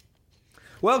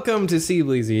Welcome to C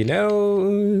Bleezy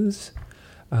Knows.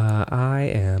 I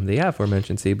am the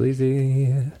aforementioned C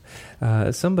Bleezy.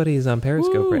 Somebody is on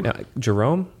Periscope right now.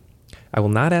 Jerome, I will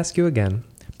not ask you again.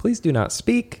 Please do not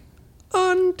speak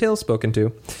until spoken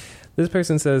to. This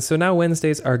person says, so now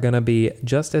Wednesdays are going to be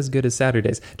just as good as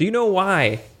Saturdays. Do you know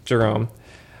why, Jerome?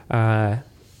 Don't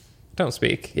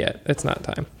speak yet. It's not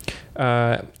time.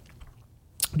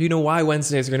 Do you know why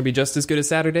Wednesdays are going to be just as good as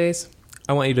Saturdays?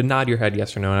 I want you to nod your head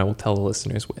yes or no, and I will tell the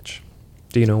listeners which.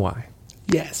 Do you know why?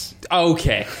 Yes.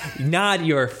 Okay. Nod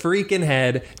your freaking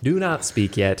head. Do not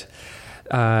speak yet.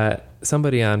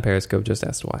 Somebody on Periscope just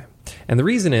asked why. And the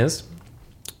reason is,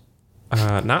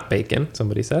 not bacon,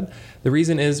 somebody said. The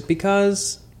reason is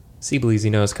because C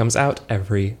Bleezy Knows comes out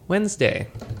every Wednesday.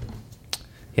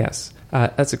 Yes.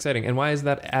 That's exciting. And why is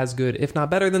that as good, if not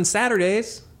better, than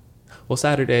Saturdays? Well,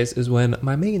 Saturdays is when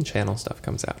my main channel stuff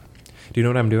comes out. Do you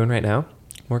know what I'm doing right now?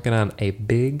 I'm working on a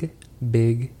big...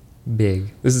 This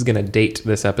is going to date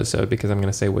this episode because I'm going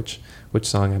to say which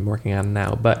song I'm working on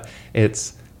now. But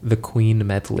it's the Queen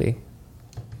medley.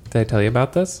 Did I tell you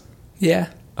about this? Yeah.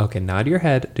 Okay, nod your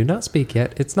head. Do not speak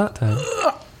yet. It's not time.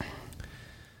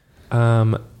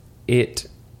 It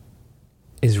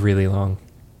is really long.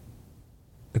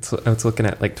 It's looking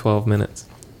at like 12 minutes.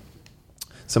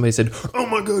 Somebody said, oh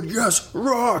my god, yes,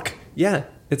 rock! Yeah,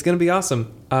 it's going to be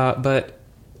awesome. But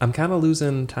I'm kind of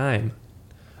losing time.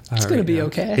 It's going to be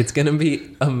okay. It's going to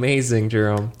be amazing,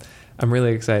 Jerome. I'm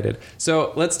really excited.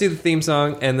 So let's do the theme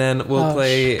song, and then we'll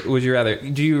play Would You Rather.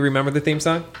 Do you remember the theme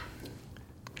song?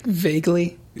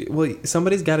 Vaguely. Well,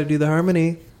 somebody's got to do the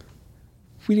harmony.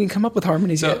 We didn't come up with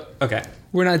harmonies yet. Okay.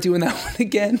 We're not doing that one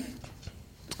again.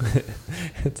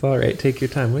 It's all right. Take your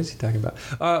time. What is he talking about?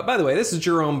 By the way, this is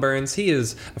Jerome Burns. He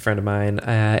is a friend of mine,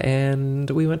 and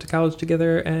we went to college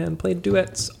together and played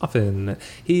duets often.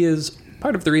 He is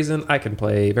part of the reason I can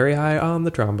play very high on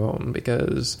the trombone,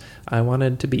 because I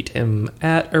wanted to beat him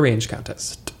at a range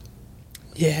contest.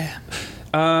 Yeah.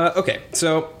 Okay,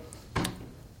 so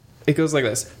it goes like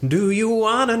this. Do you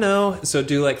want to know? So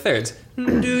do like thirds.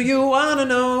 Do you want to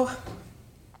know?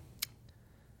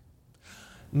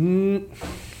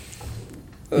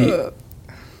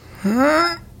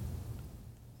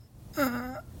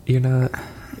 You're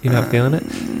not feeling it?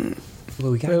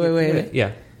 Well, we gotta wait.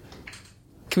 Yeah.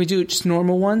 Can we do just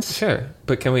normal ones? Sure.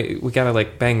 But we gotta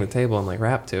like bang the table and like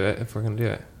rap to it if we're gonna do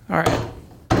it. All right.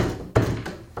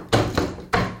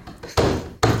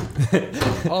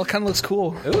 Oh, it kind of looks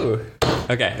cool. Ooh.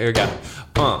 Okay, here we go.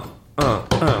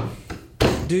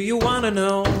 Do you want to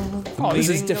know? Oh, this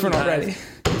is different already.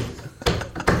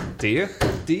 Do you?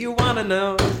 Do you want to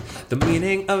know the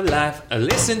meaning of life?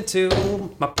 Listen to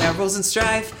my perils and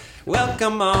strife.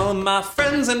 Welcome all my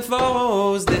friends and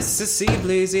foes. This is C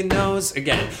Bleezy Knows.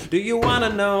 Again, do you want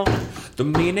to know the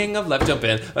meaning of life? Jump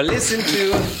in. Listen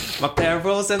to my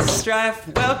perils and strife.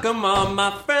 Welcome all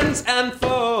my friends and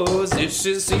foes. This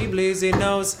is C Bleezy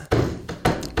Knows.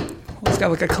 Well, it's got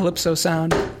like a calypso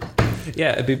sound.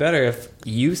 Yeah, it'd be better if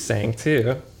you sang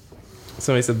too.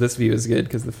 Somebody said this view is good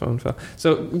because the phone fell.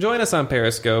 So join us on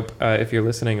Periscope if you're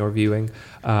listening or viewing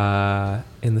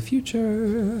in the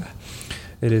future.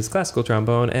 It is classical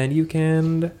trombone, and you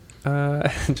can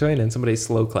join in. Somebody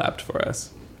slow clapped for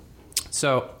us.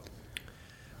 So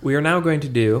we are now going to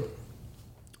do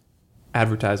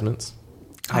advertisements.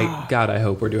 God, I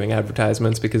hope we're doing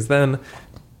advertisements, because then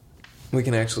we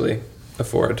can actually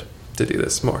afford to do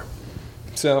this more.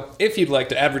 So if you'd like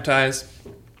to advertise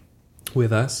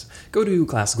with us, go to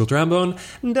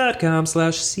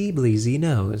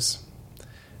classicaltrombone.com/cbleezyknows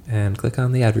and click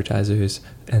on the advertisers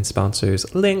and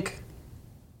sponsors link,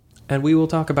 and we will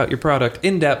talk about your product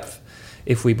in depth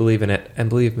if we believe in it. And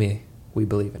believe me, we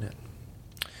believe in it.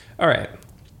 All right.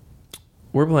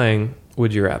 We're playing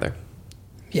Would You Rather.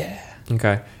 Yeah.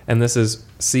 Okay. And this is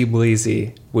C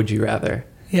Bleezy Would You Rather.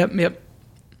 Yep.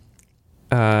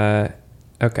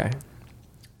 Okay.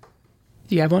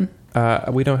 Do you have one?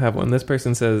 We don't have one. This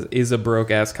person says, is a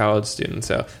broke-ass college student.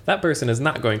 So that person is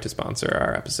not going to sponsor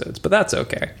our episodes, but that's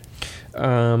okay.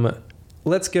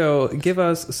 Let's go. Give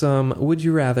us some Would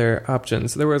You Rather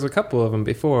options. There was a couple of them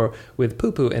before with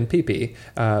poo-poo and pee-pee,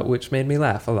 which made me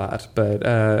laugh a lot. But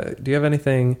do you have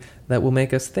anything that will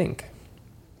make us think?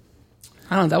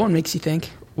 I don't know. That one makes you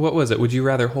think. What was it? Would you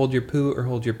rather hold your poo or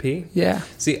hold your pee? Yeah.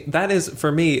 See, that is,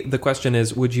 for me, the question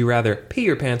is, would you rather pee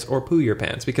your pants or poo your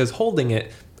pants? Because holding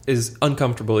it is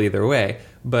uncomfortable either way,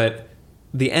 but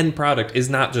the end product is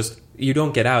not just, you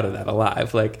don't get out of that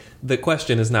alive. Like, the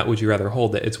question is not would you rather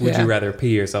hold it, it's would you rather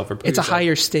pee yourself or poo yourself? It's a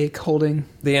higher stake holding.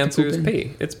 The answer is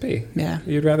pee. It's pee. Yeah.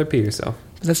 You'd rather pee yourself.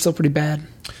 But that's still pretty bad.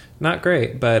 Not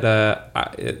great, but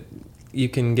you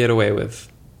can get away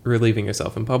with relieving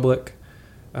yourself in public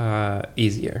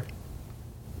easier,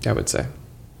 I would say.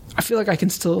 I feel like I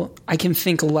can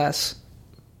think less.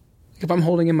 If I'm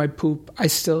holding in my poop, I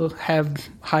still have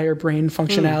higher brain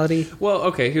functionality. Well,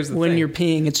 okay, here's the thing. When you're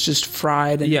peeing, it's just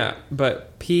fried. And yeah,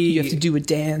 but pee... you have to do a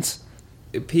dance.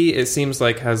 Pee, it seems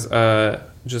like, has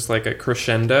just like a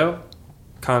crescendo,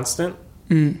 constant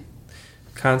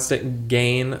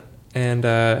gain,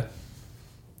 and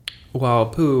while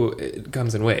poo, it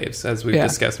comes in waves, as we've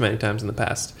discussed many times in the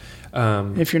past.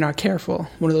 If you're not careful,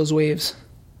 one of those waves.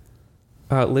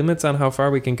 Limits on how far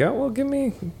we can go? Well, give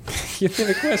me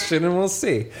the question and we'll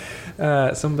see.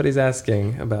 Somebody's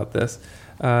asking about this.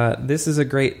 This is a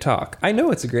great talk. I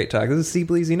know it's a great talk. This is See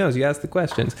Bleezy Knows. You asked the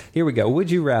questions. Here we go.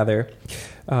 Would you rather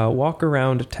walk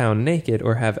around town naked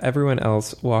or have everyone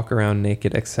else walk around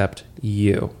naked except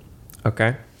you?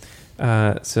 Okay.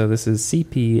 So this is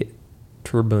CP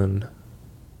Trombone.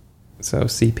 So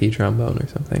CP Trombone or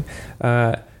something.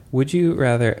 Would you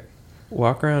rather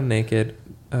walk around naked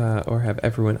or have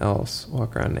everyone else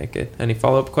walk around naked? Any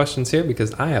follow-up questions here?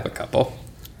 Because I have a couple.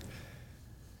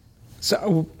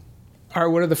 So,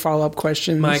 what are the follow-up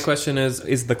questions? My question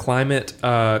is the climate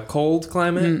cold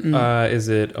climate? Is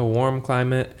it a warm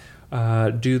climate?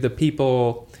 Do the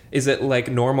people... Is it like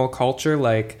normal culture,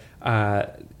 like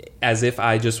as if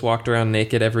I just walked around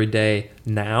naked every day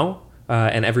now?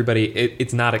 And everybody,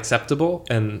 it's not acceptable.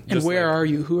 And where are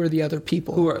you? Who are the other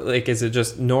people? Who are, like, is it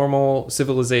just normal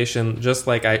civilization? Just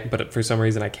like but for some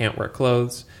reason I can't wear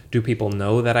clothes. Do people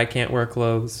know that I can't wear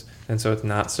clothes? And so it's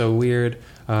not so weird.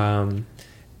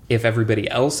 If everybody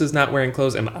else is not wearing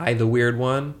clothes, am I the weird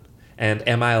one? And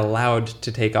am I allowed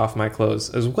to take off my clothes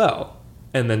as well?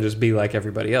 And then just be like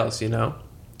everybody else, you know?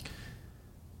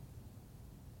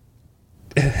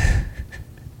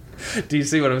 Do you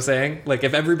see what I'm saying? Like,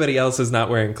 if everybody else is not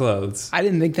wearing clothes... I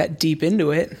didn't think that deep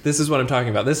into it. This is what I'm talking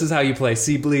about. This is how you play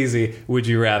See Bleezy, Would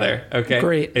You Rather. Okay?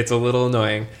 Great. It's a little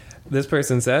annoying. This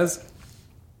person says,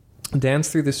 dance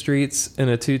through the streets in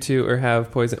a tutu or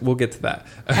have poison... We'll get to that.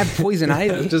 Have poison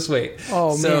ivy? Just wait.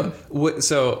 Oh, man.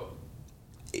 So,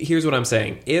 here's what I'm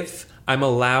saying. If I'm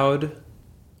allowed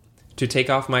to take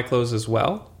off my clothes as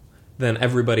well, then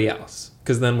everybody else.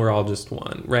 Because then we're all just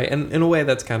one, right? And in a way,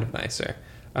 that's kind of nicer.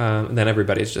 Then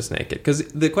everybody's just naked. Because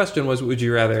the question was, would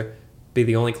you rather be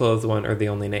the only clothed one or the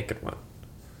only naked one?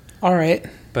 All right.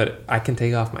 But I can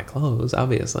take off my clothes,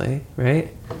 obviously,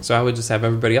 right? So I would just have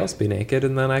everybody else be naked,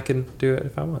 and then I can do it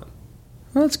if I want.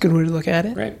 Well, that's a good way to look at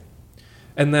it. Right.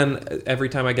 And then every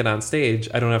time I get on stage,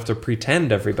 I don't have to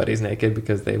pretend everybody's naked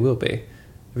because they will be.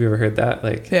 Have you ever heard that?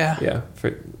 Like, yeah.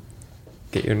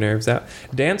 Get your nerves out.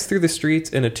 Dance through the streets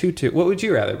in a tutu. What would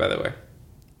you rather, by the way?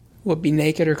 What, be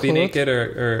naked or clothed? Be naked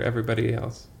or everybody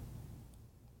else?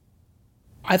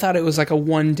 I thought it was like a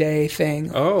one-day thing.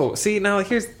 Oh, see, now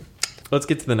let's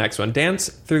get to the next one. Dance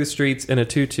through the streets in a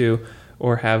tutu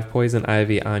or have poison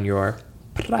ivy on your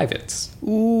privates.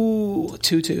 Ooh,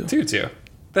 tutu. Tutu.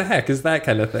 The heck is that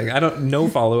kind of thing? No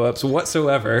follow-ups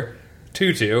whatsoever.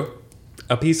 Tutu,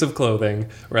 a piece of clothing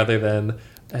rather than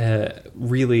a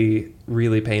really,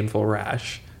 really painful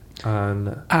rash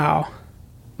on... Ow.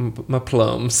 My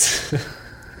plums.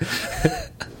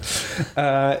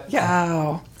 Yeah.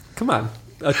 Ow. Come on.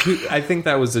 I think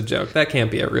that was a joke. That can't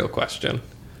be a real question.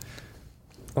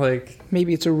 Like,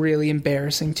 maybe it's a really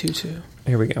embarrassing tutu.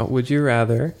 Here we go. Would you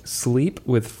rather sleep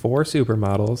with 4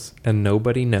 supermodels and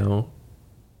nobody know,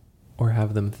 or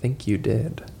have them think you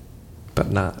did,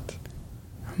 but not?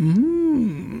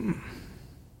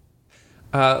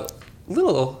 I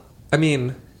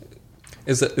mean,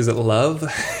 is it love?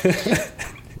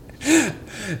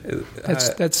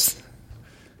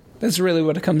 That's really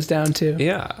what it comes down to.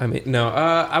 Yeah, I mean, no,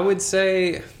 I would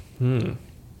say,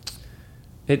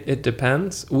 it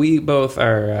depends. We both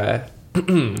are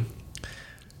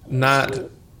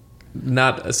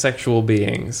not sexual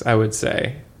beings, I would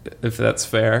say, if that's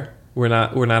fair. We're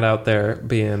not out there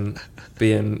being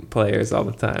players all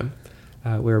the time.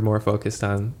 We're more focused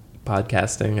on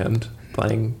podcasting and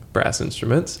playing brass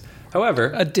instruments.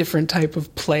 However, a different type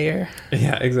of player.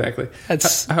 Yeah, exactly.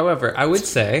 However, I would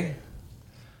say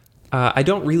I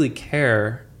don't really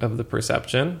care of the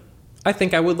perception. I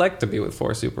think I would like to be with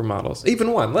 4 supermodels.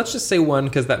 Even 1. Let's just say 1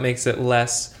 because that makes it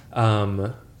less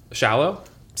shallow.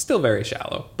 Still very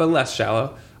shallow, but less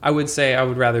shallow. I would say I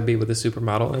would rather be with a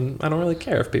supermodel, and I don't really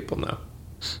care if people know.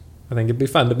 I think it'd be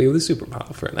fun to be with a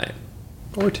supermodel for a night.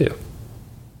 Or 2.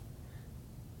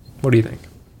 What do you think?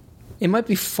 It might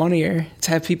be funnier to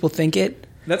have people think it.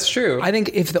 That's true. I think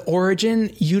if the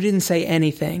origin, you didn't say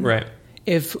anything. Right.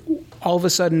 If all of a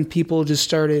sudden people just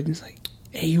started, like,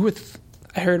 hey,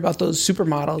 I heard about those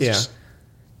supermodels. Yeah.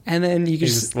 And then you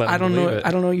just let I them don't know. believe it.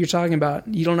 I don't know what you're talking about.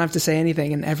 You don't have to say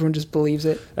anything, and everyone just believes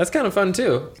it. That's kind of fun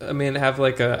too. I mean, have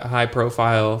like a high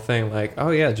profile thing, like,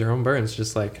 oh yeah, Jerome Burns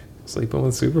just like sleeping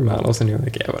with supermodels, and you're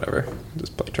like, yeah, whatever,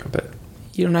 just play trumpet.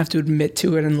 You don't have to admit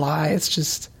to it and lie. It's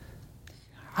just,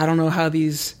 I don't know how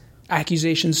these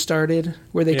accusations started,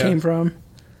 where they came from.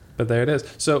 But there it is.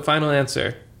 So, final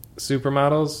answer: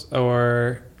 supermodels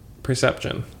or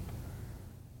perception?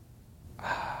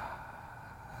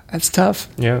 That's tough.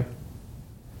 Yeah,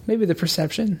 Maybe the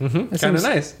perception. kind of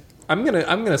nice. I'm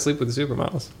gonna sleep with the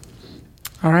supermodels.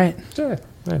 All right. Sure,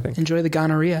 I think. Enjoy the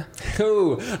gonorrhea.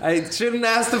 Oh, I shouldn't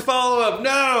ask the follow up.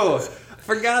 No,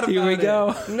 forgot about it. Here we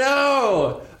go.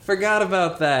 No, forgot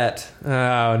about that.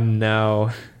 Oh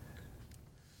no.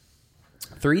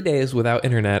 3 days without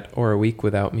internet or a week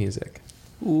without music.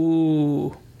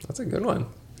 Ooh. That's a good one.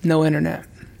 No internet.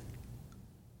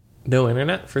 No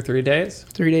internet for 3 days?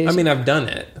 3 days. I mean, I've done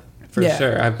it for Yeah.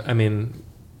 sure.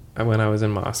 When I was in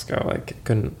Moscow, like,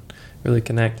 couldn't really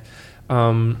connect.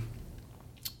 Or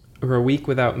a week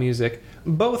without music.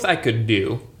 Both I could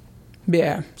do.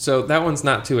 Yeah. So that one's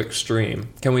not too extreme.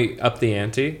 Can we up the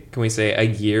ante? Can we say a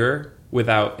year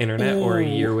without internet or a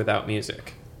year without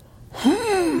music?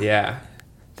 Yeah.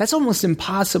 That's almost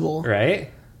impossible. Right?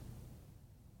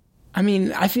 I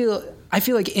mean, I feel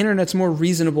like internet's more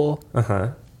reasonable Uh-huh.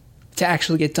 to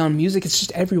actually get done. Music, it's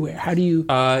just everywhere. How do you?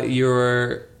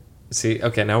 See,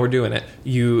 okay, now we're doing it.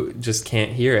 You just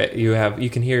can't hear it. You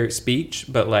can hear speech,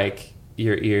 but like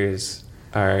your ears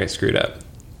are screwed up.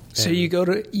 So you go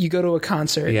to a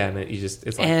concert. Yeah, and it's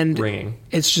like and ringing.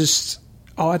 It's just.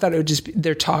 Oh, I thought it would just be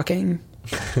they're talking.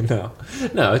 No,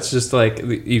 it's just like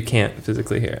you can't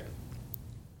physically hear it.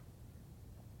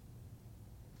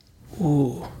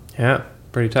 Ooh. Yeah,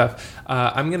 pretty tough.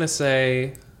 I'm gonna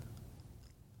say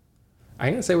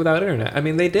without internet. I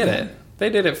mean, they did it. They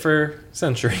did it for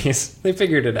centuries. They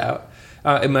figured it out.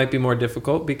 It might be more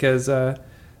difficult because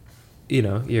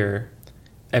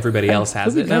everybody else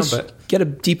has it now, but get a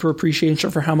deeper appreciation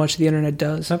for how much the internet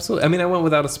does. absolutely. I mean, I went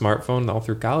without a smartphone all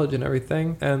through college and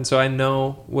everything, and so I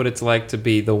know what it's like to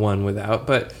be the one without,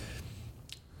 but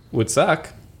would suck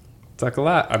a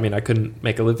lot. I mean, I couldn't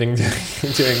make a living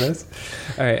doing this.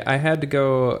 All right, I had to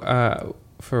go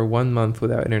for 1 month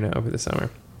without internet over the summer.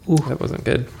 Ooh. That wasn't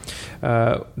good.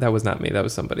 That was not me. That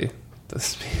was somebody.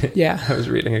 Yeah. I was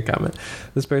reading a comment.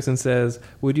 This person says,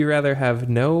 would you rather have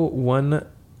no one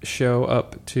show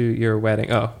up to your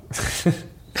wedding? Oh.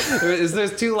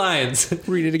 There's 2 lines.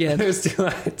 Read it again. There's 2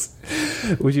 lines.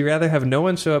 Would you rather have no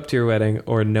one show up to your wedding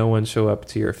or no one show up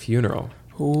to your funeral?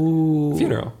 Ooh.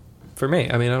 Funeral. For me.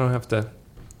 I mean, I don't have to,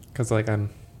 because like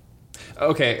I'm...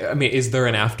 Okay, I mean, is there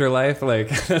an afterlife? Like,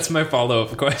 that's my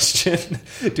follow-up question.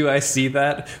 Do I see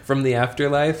that from the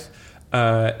afterlife?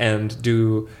 And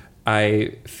do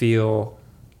I feel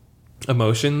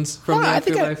emotions from the I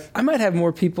think afterlife? I might have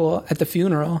more people at the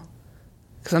funeral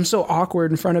because I'm so awkward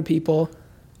in front of people.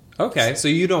 Okay, so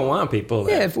you don't want people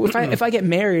there. Yeah, if I get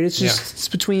married, it's just it's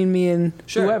between me and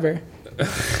Sure. whoever.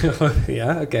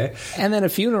 Yeah, okay. And then a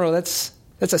funeral, that's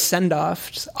a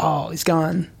send-off. Just, oh, he's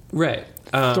gone. Right.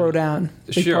 Throw down.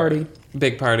 Big party.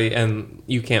 Big party, and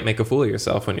you can't make a fool of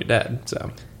yourself when you're dead, so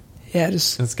Yeah,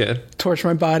 just that's good. torch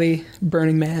my body.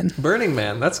 Burning Man. Burning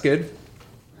Man, that's good.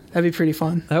 That'd be pretty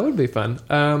fun. That would be fun.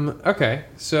 Okay,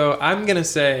 so I'm gonna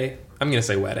say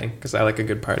wedding because I like a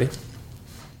good party,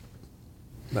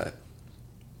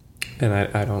 and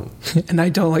I don't. And I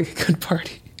don't like a good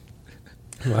party.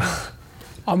 Well,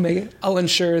 I'll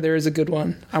ensure there is a good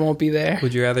one. I won't be there.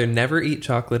 would you rather never eat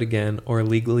chocolate again or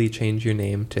legally change your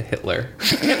name to Hitler?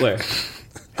 Hitler.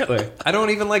 I don't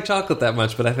even like chocolate that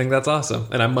much, but I think that's awesome,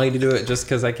 and I might do it just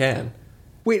because I can.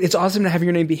 Wait, it's awesome to have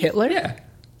your name be Hitler? Yeah,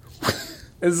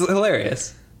 it's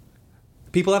hilarious.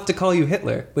 People have to call you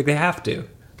Hitler, like they have to.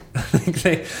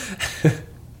 Okay.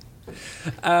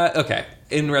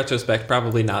 In retrospect,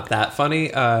 probably not that funny.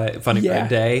 Funny for a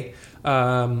day.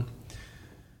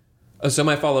 So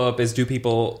my follow-up is, do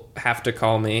people have to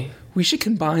call me? We should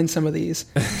combine some of these.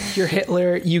 You're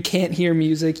Hitler, you can't hear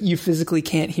music, you physically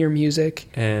can't hear music.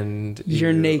 And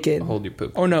you're naked. Hold your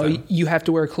poop. Oh no, you have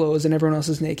to wear clothes and everyone else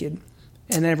is naked.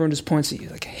 And then everyone just points at you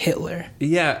like, Hitler.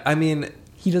 Yeah, I mean...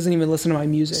 He doesn't even listen to my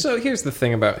music. So here's the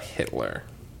thing about Hitler.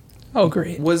 Oh,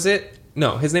 great. Was it...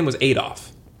 No, his name was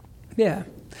Adolf. Yeah.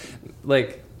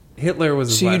 Like, Hitler was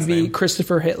his so last you'd be name.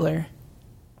 Christopher Hitler.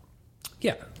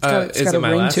 Yeah. It's got is a it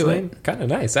my ring last to name? Kind of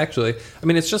nice, actually. I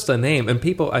mean, it's just a name, and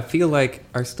people, I feel like,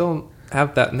 are still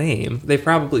have that name. They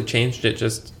probably changed it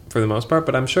just for the most part,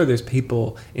 but I'm sure there's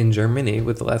people in Germany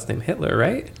with the last name Hitler,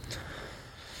 right?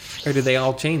 Or do they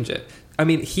all change it? I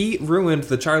mean, he ruined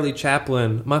the Charlie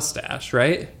Chaplin mustache,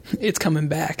 right? It's coming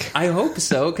back. I hope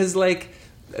so, because, like,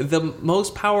 the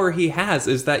most power he has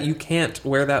is that you can't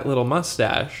wear that little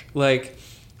mustache. Like,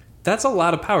 that's a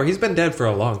lot of power. He's been dead for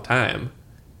a long time,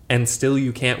 and still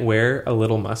you can't wear a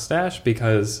little mustache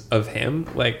because of him.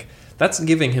 Like, that's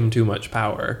giving him too much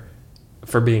power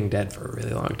for being dead for a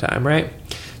really long time, right?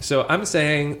 So I'm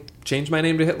saying change my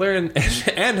name to Hitler and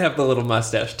have the little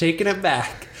mustache. Taking it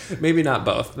back. Maybe not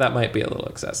both. That might be a little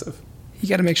excessive. You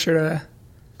got to make sure to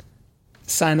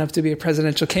sign up to be a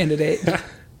presidential candidate.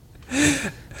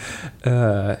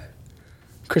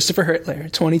 Christopher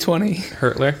Hurtler, 2020.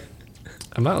 Hurtler?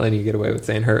 I'm not letting you get away with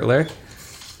saying Hurtler.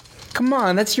 Come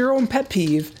on, that's your own pet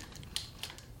peeve.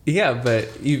 Yeah,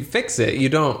 but you fix it. You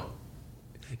don't...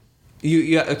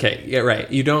 Okay, yeah, right.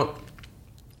 You don't...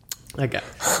 Okay.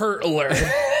 Hurtler.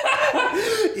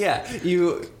 Yeah,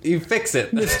 you fix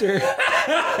it. Mister.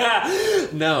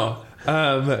 No.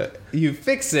 You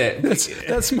fix it.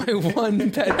 That's my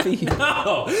one pet peeve.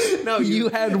 No. You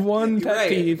had one pet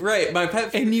peeve. Right. My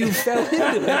pet peeve. And you fell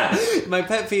into it. My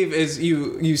pet peeve is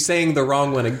you saying the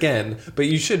wrong one again, but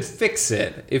you should fix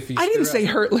it. If you I didn't say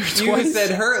Hurtler twice. You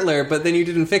said Hurtler, but then you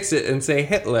didn't fix it and say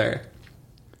Hitler.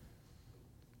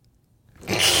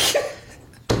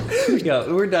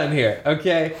 Yo, we're done here,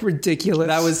 okay? Ridiculous.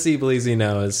 That was See Bleezy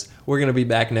Knows. We're going to be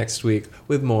back next week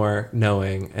with more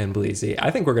Knowing and Bleezy. I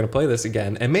think we're going to play this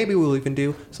again, and maybe we'll even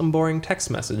do some boring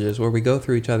text messages where we go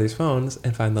through each other's phones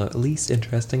and find the least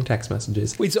interesting text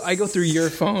messages. Wait, so I go through your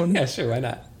phone? Yeah, sure, why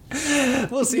not?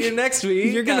 We'll see you next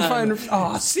week. You're going to find...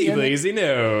 Oh, See Bleezy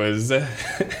Knows.